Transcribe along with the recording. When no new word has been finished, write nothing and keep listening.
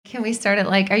Can we start it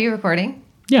like, are you recording?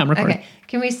 Yeah, I'm recording. Okay.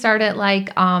 Can we start it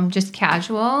like just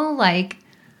casual? Like,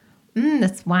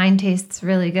 this wine tastes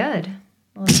really good.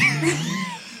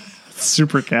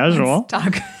 Super casual. Let's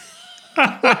talk.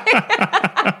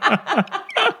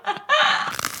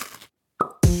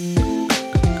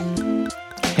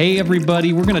 Hey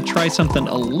everybody, we're going to try something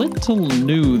a little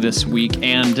new this week,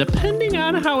 and depending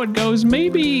on how it goes,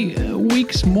 maybe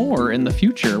weeks more in the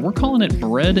future. We're calling it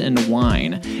Bread and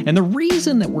Wine. And the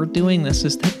reason that we're doing this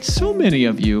is that so many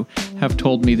of you have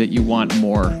told me that you want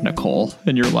more Nicole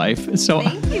in your life. So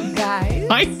Thank you, guys.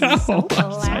 I know. So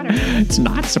flattering. It's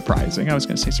not surprising. I was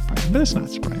going to say surprising, but it's not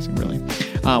surprising, really.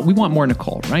 We want more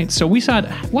Nicole, right? So we thought,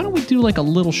 why don't we do like a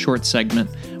little short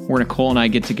segment where Nicole and I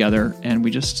get together and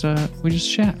we just chat.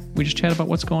 We just chat about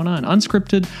what's going on.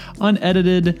 Unscripted,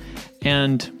 unedited,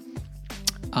 and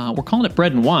we're calling it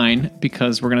Bread and Wine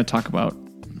because we're going to talk about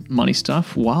money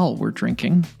stuff while we're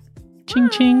drinking. Ching,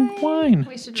 ching, wine.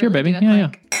 We should Cheer, really baby. do it Yeah.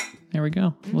 like- There we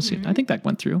go. We'll see. I think that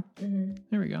went through.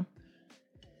 There we go.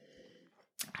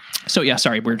 So, yeah,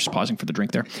 sorry. We're just pausing for the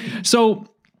drink there. So,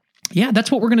 yeah,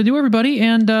 that's what we're going to do, everybody.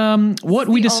 And what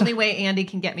we the decided. only way Andy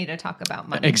can get me to talk about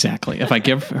money. Exactly. If I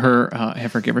give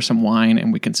her some wine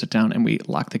and we can sit down and we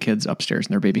lock the kids upstairs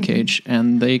in their baby cage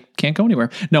and they can't go anywhere.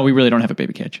 No, we really don't have a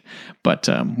baby cage, but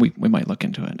we might look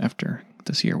into it after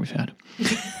this year we've had.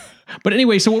 But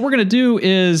anyway, so what we're going to do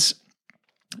is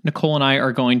Nicole and I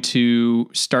are going to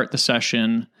start the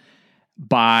session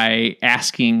by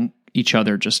asking each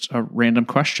other just a random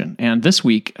question. And this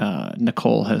week,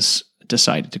 Nicole has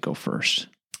decided to go first.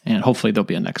 And hopefully there'll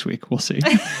be a next week. We'll see.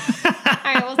 All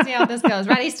right, we'll see how this goes.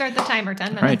 Ready? Start the timer.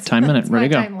 10 minutes. All right, time minute. That's Ready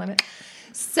to my go. time limit.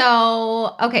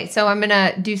 So I'm going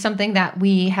to do something that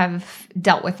we have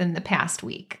dealt with in the past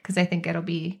week because I think it'll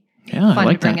be Yeah, fun I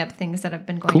like to bring that. up things that have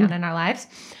been going on in our lives.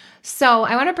 So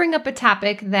I want to bring up a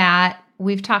topic that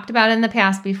we've talked about in the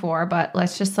past before, but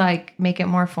let's just like make it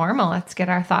more formal. Let's get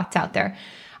our thoughts out there.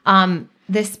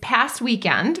 This past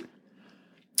weekend,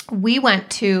 we went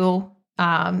to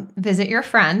visit your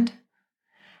friend,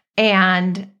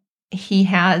 and he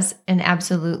has an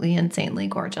absolutely insanely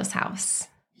gorgeous house.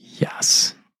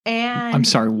 Yes. And I'm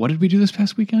sorry, what did we do this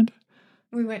past weekend?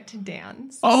 we went to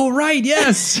Dan's. Oh, right,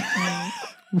 yes.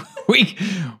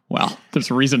 Well, there's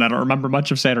a reason I don't remember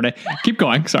much of Saturday. Keep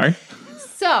going, sorry.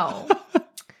 So,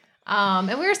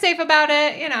 and we were safe about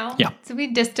it, Yeah. So we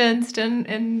distanced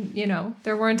and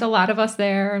there weren't a lot of us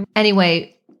there.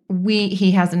 Anyway,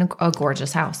 he has a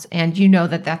gorgeous house, and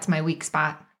that's my weak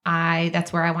spot.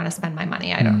 That's where I want to spend my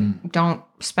money. I don't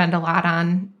spend a lot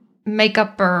on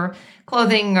makeup or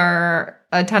clothing or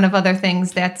a ton of other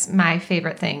things. That's my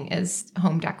favorite thing is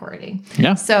home decorating.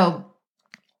 Yeah. So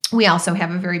we also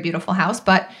have a very beautiful house,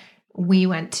 but we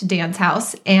went to Dan's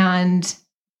house, and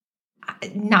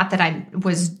not that I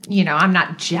was, I'm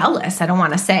not jealous. I don't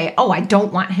want to say, oh, I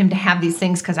don't want him to have these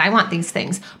things because I want these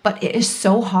things. But it is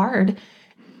so hard,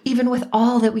 even with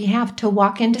all that we have, to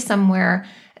walk into somewhere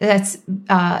that's,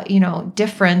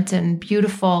 different and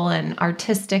beautiful and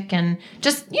artistic and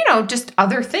just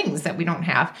other things that we don't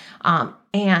have,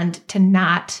 and to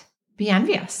not be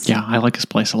envious. Yeah, I like this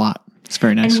place a lot. It's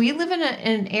very nice. And we live in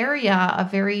an area, a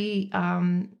very,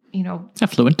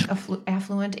 Affluent.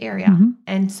 affluent area. Mm-hmm.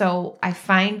 And so I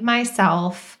find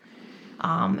myself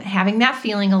having that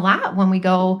feeling a lot when we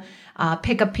go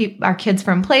pick up our kids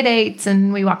from play dates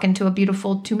and we walk into a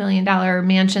beautiful $2 million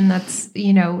mansion that's,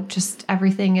 just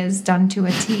everything is done to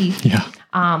a T. Yeah.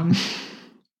 And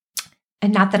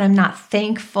not that I'm not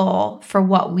thankful for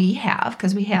what we have,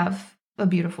 because we have a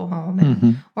beautiful home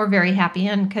and we're very happy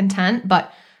and content,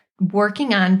 but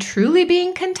working on truly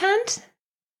being content,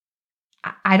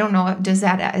 I don't know. Is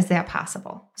that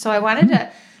possible? So I wanted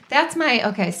to, that's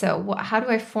so how do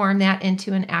I form that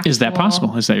into an actual? Is that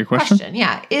possible? Is that your question?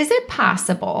 Yeah. Is it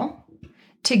possible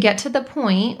to get to the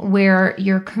point where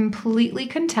you're completely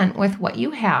content with what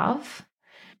you have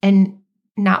and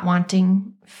not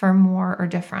wanting for more or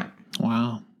different?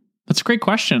 Wow. That's a great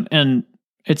question. And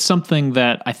it's something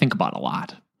that I think about a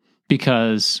lot,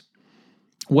 because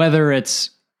whether it's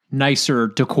nicer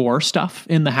decor stuff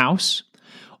in the house,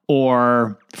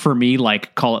 or for me,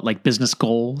 call it like business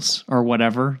goals or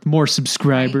whatever, more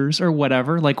subscribers or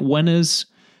whatever. Like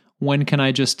when can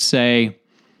I just say,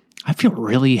 I feel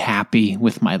really happy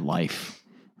with my life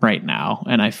right now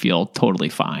and I feel totally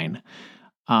fine.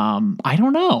 I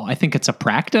don't know. I think it's a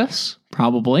practice,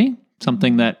 probably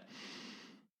something that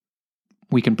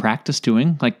we can practice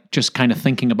doing, like just kind of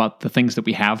thinking about the things that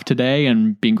we have today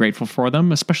and being grateful for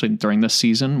them, especially during this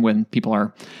season when people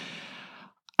are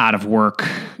out of work,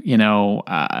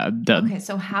 Okay,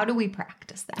 so how do we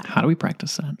practice that? How do we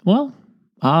practice that? Well,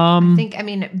 I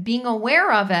mean, being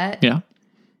aware of it Yeah.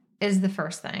 is the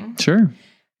first thing. Sure.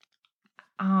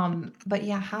 But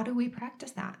yeah, how do we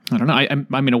practice that? I don't know.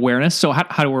 I mean, awareness. So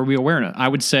how are we aware? I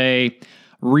would say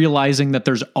realizing that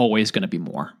there's always going to be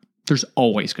more. There's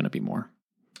always going to be more.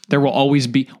 There will always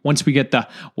be, once we get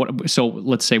so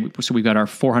let's say, we've got our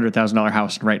 $400,000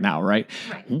 house right now, right?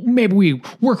 Maybe we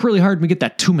work really hard and we get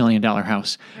that $2 million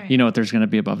house. Right. You know what there's going to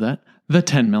be above that? The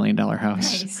 $10 million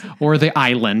house or the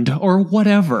island or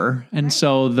whatever. And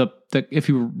so if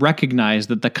you recognize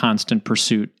that the constant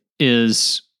pursuit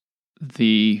is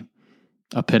the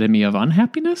epitome of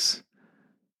unhappiness,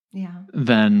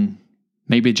 then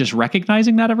maybe just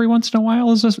recognizing that every once in a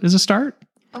while is a start.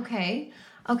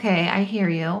 Okay, I hear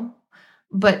you.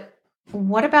 But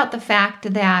what about the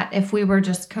fact that if we were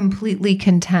just completely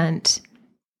content,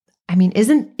 I mean,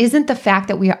 isn't the fact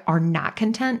that we are not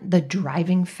content the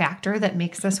driving factor that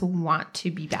makes us want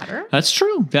to be better? That's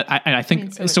true. I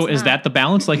think so. Is that the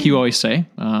balance, like you always say?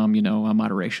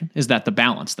 Moderation. Is that the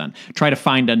balance? Then try to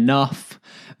find enough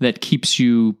that keeps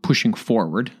you pushing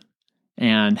forward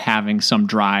and having some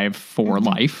drive for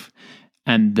life,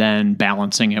 and then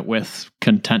balancing it with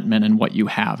contentment in what you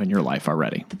have in your life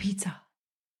already. The pizza.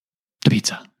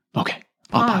 Okay,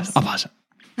 I'll pause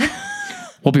it.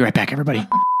 We'll be right back, everybody.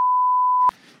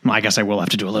 Well, I guess I will have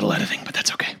to do a little editing, but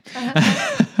that's okay.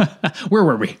 Where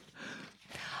were we?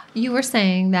 You were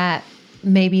saying that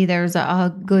maybe there's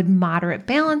a good moderate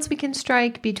balance we can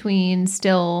strike between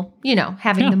still,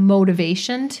 having the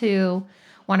motivation to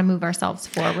want to move ourselves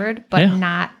forward, but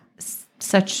not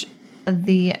such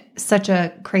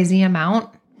a crazy amount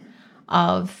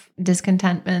of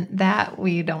discontentment that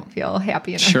we don't feel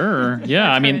happy enough. Sure.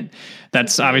 Yeah. I mean,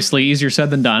 that's obviously easier said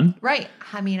than done. Right.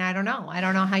 I mean, I don't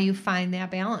know how you find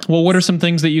that balance. Well, what are some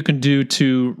things that you can do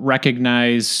to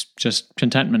recognize just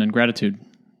contentment and gratitude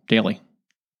daily?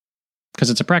 Because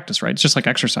it's a practice, right? It's just like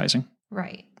exercising.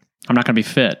 Right. I'm not going to be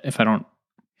fit if I don't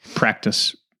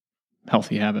practice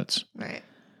healthy habits. Right.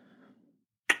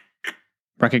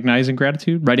 Recognizing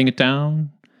gratitude, writing it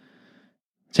down,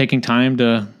 taking time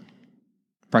to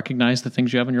recognize the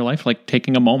things you have in your life, like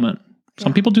taking a moment.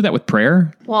 Some people do that with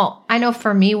prayer. Well, I know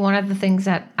for me, one of the things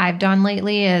that I've done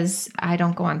lately is I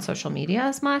don't go on social media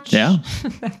as much. Yeah.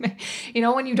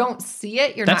 When you don't see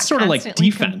it, that's sort of like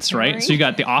defense, comparing. Right? So you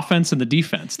got the offense and the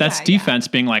defense. That's defense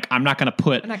being like, I'm not going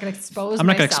to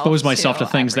expose myself to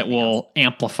things that will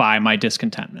amplify my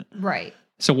discontentment. Right.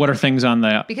 So what are things on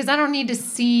the... Because I don't need to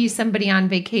see somebody on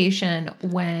vacation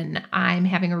when I'm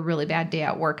having a really bad day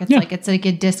at work. It's like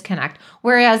a disconnect.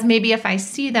 Whereas maybe if I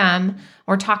see them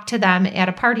or talk to them at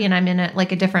a party and I'm in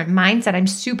a different mindset, I'm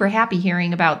super happy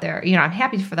hearing about I'm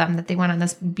happy for them that they went on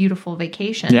this beautiful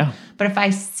vacation. Yeah. But if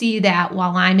I see that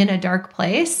while I'm in a dark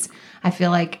place, I feel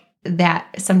like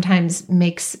that sometimes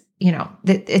makes...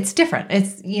 it's different.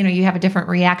 It's, you have a different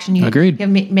reaction. Agreed. You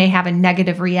may have a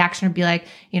negative reaction or be like,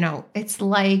 it's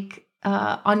like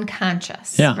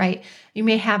unconscious, right? You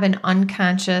may have an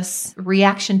unconscious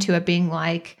reaction to it being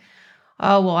like,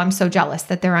 oh, well, I'm so jealous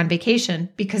that they're on vacation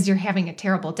because you're having a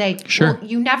terrible day. Sure. Well,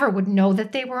 you never would know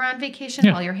that they were on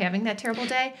vacation while you're having that terrible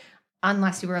day.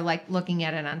 Unless you were looking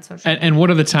at it on social media. And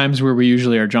what are the times where we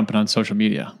usually are jumping on social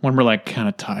media? When we're kind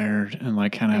of tired and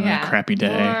kind of having a crappy day.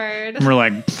 Bored. And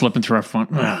we're flipping through our phone.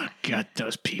 Oh, God,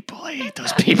 those people. I hate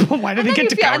those people. Why did they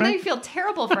get to go? And then you feel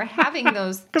terrible for having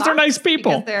those because they're nice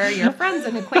people. Because they're your friends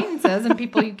and acquaintances and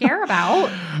people you care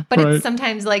about. But it's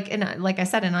sometimes like I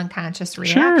said, an unconscious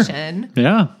reaction. Sure.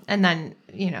 Yeah. And then,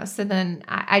 so then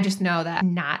I just know that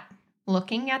not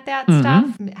looking at that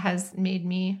stuff has made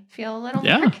me feel a little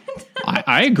more content.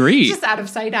 I agree. Just out of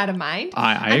sight, out of mind.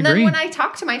 I agree. And then when I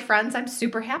talk to my friends, I'm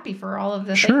super happy for all of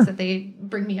the things that they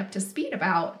bring me up to speed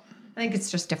about. I think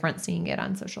it's just different seeing it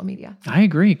on social media. I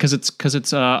agree because it's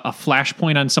a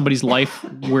flashpoint on somebody's life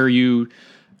where you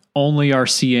only are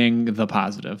seeing the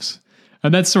positives.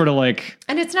 And that's sort of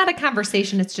and it's not a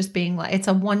conversation. It's just being it's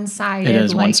a one-sided. It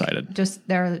is one-sided.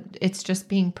 It's just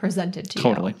being presented to you.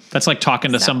 Totally. That's like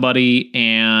talking to somebody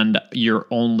and you're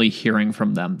only hearing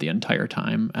from them the entire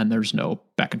time and there's no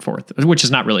back and forth, which is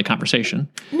not really a conversation.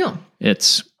 No.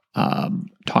 It's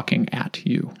talking at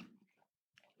you.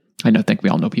 I think we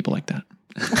all know people like that.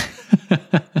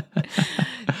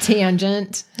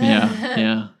 Tangent.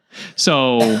 Yeah.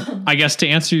 So I guess to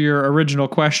answer your original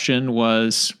question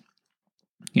was...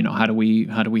 how do we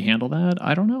handle that?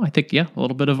 I don't know. I think, a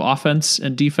little bit of offense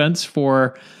and defense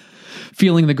for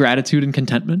feeling the gratitude and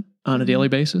contentment on a daily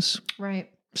basis.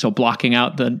 Right. So blocking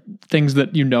out the things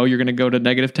that you're going to go to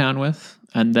negative town with,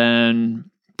 and then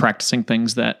practicing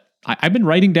things that I've been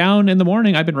writing down in the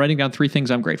morning. I've been writing down 3 things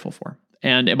I'm grateful for.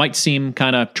 And it might seem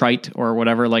kind of trite or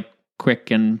whatever,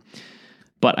 quick.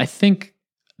 But I think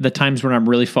the times when I'm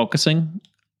really focusing,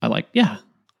 I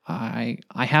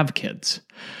have kids.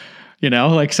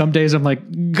 Like some days I'm like,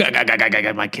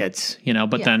 my kids,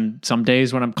 but then some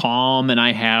days when I'm calm and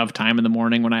I have time in the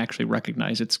morning when I actually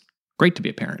recognize it's great to be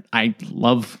a parent. I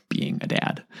love being a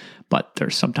dad, but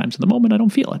there's sometimes in the moment I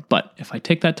don't feel it. But if I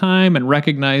take that time and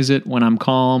recognize it when I'm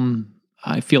calm,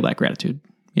 I feel that gratitude,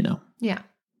 Yeah.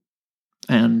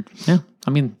 And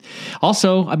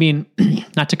also,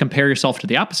 not to compare yourself to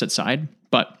the opposite side,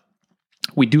 but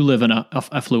we do live in a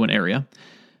affluent area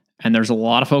and there's a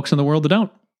lot of folks in the world that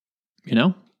don't,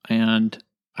 and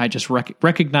I just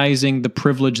recognizing the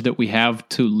privilege that we have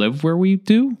to live where we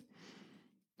do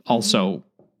also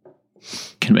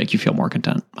can make you feel more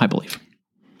content, I believe.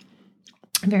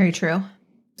 Very true.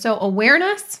 So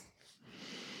awareness,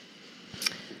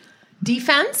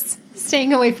 defense,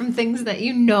 staying away from things that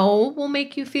will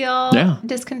make you feel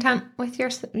discontent with your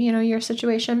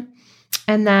situation.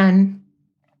 And then,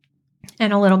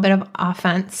 a little bit of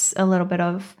offense, a little bit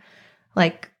of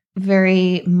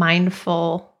very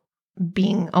mindful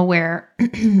being aware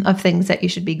of things that you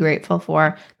should be grateful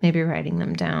for, maybe writing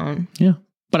them down. Yeah.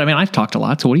 But I've talked a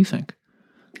lot. So what do you think?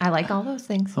 I like all those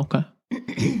things. Okay.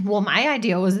 Well, my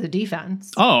idea was the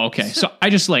defense. Oh, okay. So I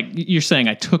just you're saying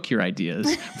I took your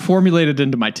ideas, formulated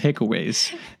into my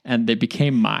takeaways, and they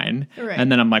became mine. Right.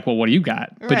 And then I'm like, well, what do you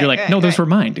got? But you're like, no, those were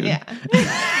mine, dude. Yeah.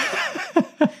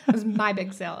 It was my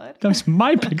big salad. That was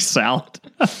my big salad.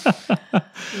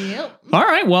 Yep. All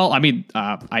right. Well,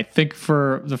 I think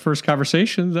for the first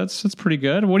conversation, that's pretty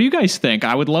good. What do you guys think?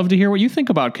 I would love to hear what you think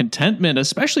about contentment,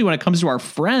 especially when it comes to our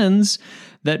friends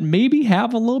that maybe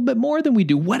have a little bit more than we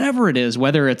do, whatever it is,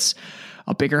 whether it's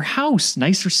a bigger house,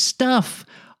 nicer stuff,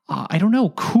 I don't know,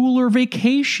 cooler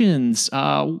vacations,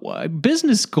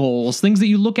 business goals, things that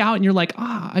you look out and you're like,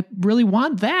 I really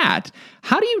want that.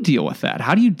 How do you deal with that?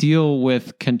 How do you deal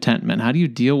with contentment? How do you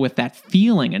deal with that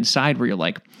feeling inside where you're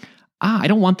like, I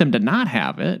don't want them to not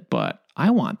have it, but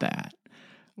I want that.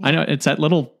 Yeah. I know it's that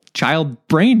little child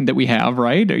brain that we have,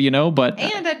 right? But.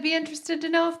 And I'd be interested to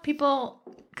know if people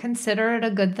consider it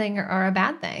a good thing or a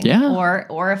bad thing. Yeah.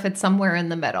 Or if it's somewhere in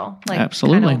the middle.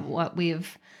 Absolutely. Kind of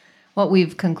what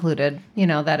we've concluded,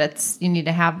 that you need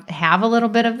to have a little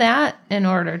bit of that in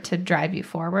order to drive you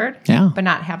forward, but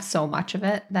not have so much of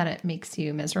it that it makes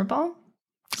you miserable.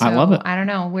 So, I love it. I don't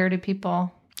know. Where do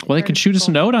people... Well, they can shoot us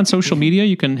a note on social media.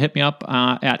 You can hit me up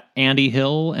at Andy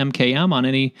Hill MKM on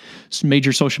any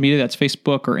major social media. That's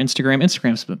Facebook or Instagram.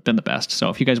 Instagram's been the best.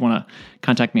 So if you guys want to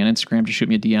contact me on Instagram, just shoot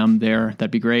me a DM there. That'd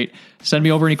be great. Send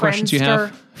me over any questions you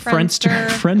have.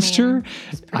 Friendster.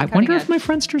 I wonder if my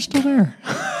Friendster's still there.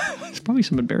 There's probably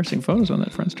some embarrassing photos on that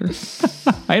Friendster.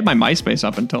 I had my MySpace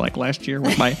up until last year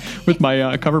with my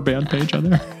cover band page on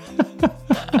there.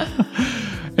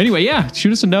 Anyway,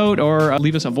 shoot us a note or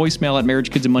leave us a voicemail at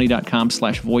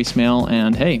marriagekidsandmoney.com/voicemail.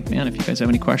 And hey, man, if you guys have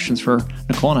any questions for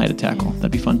Nicole and I to tackle,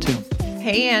 that'd be fun too.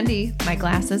 Hey, Andy, my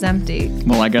glass is empty.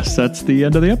 Well, I guess that's the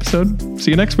end of the episode.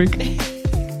 See you next week.